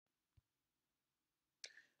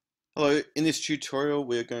Hello, in this tutorial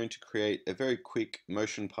we're going to create a very quick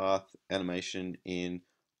motion path animation in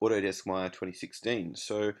Autodesk Maya 2016.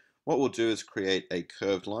 So what we'll do is create a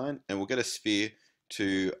curved line and we'll get a sphere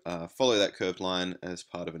to follow that curved line as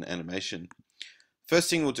part of an animation. First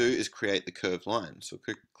thing we'll do is create the curved line. So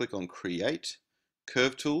click on Create,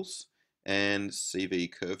 Curve Tools and CV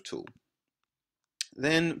Curve Tool.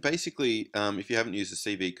 Then basically if you haven't used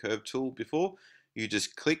the CV Curve Tool before, you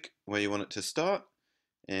just click where you want it to start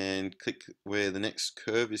and click where the next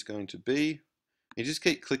curve is going to be. You just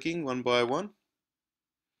keep clicking one by one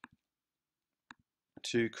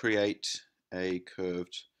to create a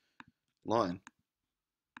curved line.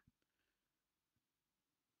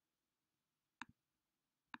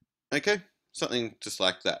 Okay, something just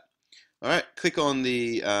like that. Alright, click on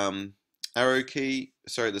the arrow key,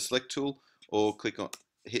 sorry, the select tool, or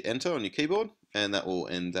hit enter on your keyboard, and that will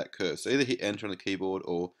end that curve. So either hit enter on the keyboard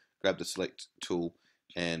or grab the select tool,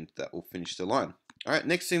 and that will finish the line. Alright,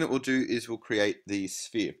 next thing that we'll do is we'll create the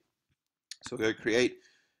sphere. So we'll go create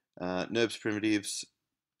NURBS primitives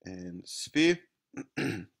and sphere,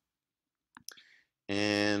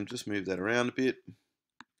 and just move that around a bit.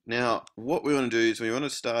 Now what we want to do is we want to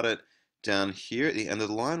start it down here at the end of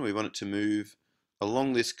the line. We want it to move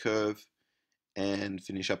along this curve and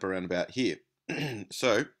finish up around about here.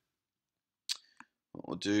 So what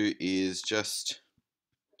we'll do is just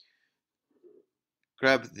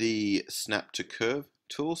grab the snap to curve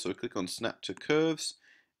tool. So click on snap to curves,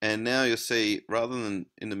 and now you'll see, rather than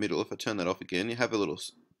in the middle, if I turn that off again, you have a little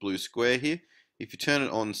blue square here. If you turn it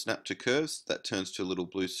on snap to curves, that turns to a little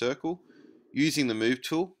blue circle. Using the move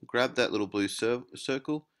tool, grab that little blue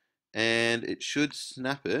circle and it should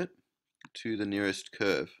snap it to the nearest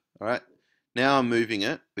curve. Alright, now I'm moving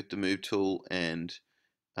it with the move tool, and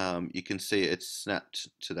you can see it's snapped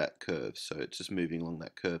to that curve, so it's just moving along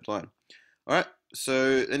that curved line. Alright,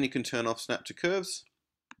 so then you can turn off snap to curves.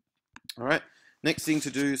 Alright, next thing to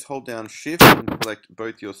do is hold down shift and select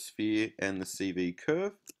both your sphere and the CV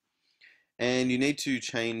curve. And you need to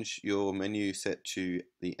change your menu set to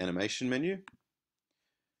the animation menu.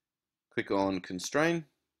 Click on constrain,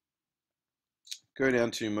 go down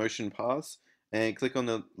to motion paths, and click on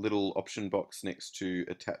the little option box next to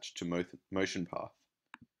attach to motion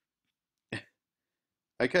path.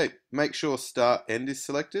 Okay, make sure start end is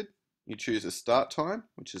selected. You choose a start time,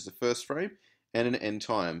 which is the first frame, and an end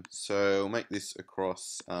time. So I'll make this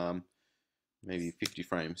across maybe 50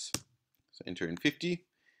 frames. So enter in 50.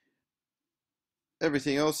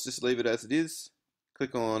 Everything else, just leave it as it is.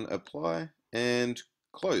 Click on apply and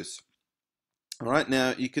close. Alright,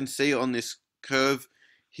 now you can see on this curve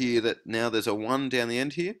here that now there's a 1 down the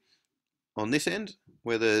end here, on this end,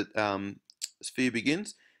 where the sphere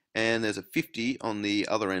begins, and there's a 50 on the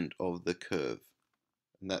other end of the curve.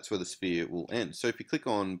 And that's where the sphere will end. So if you click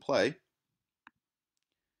on play,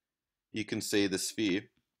 you can see the sphere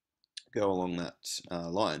go along that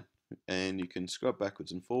line. And you can scrub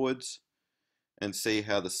backwards and forwards and see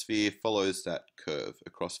how the sphere follows that curve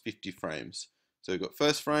across 50 frames. So we've got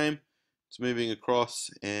first frame, it's moving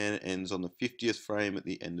across, and it ends on the 50th frame at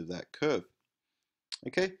the end of that curve.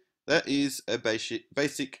 Okay, that is a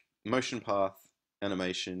basic motion path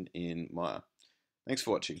animation in Maya. Thanks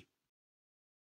for watching.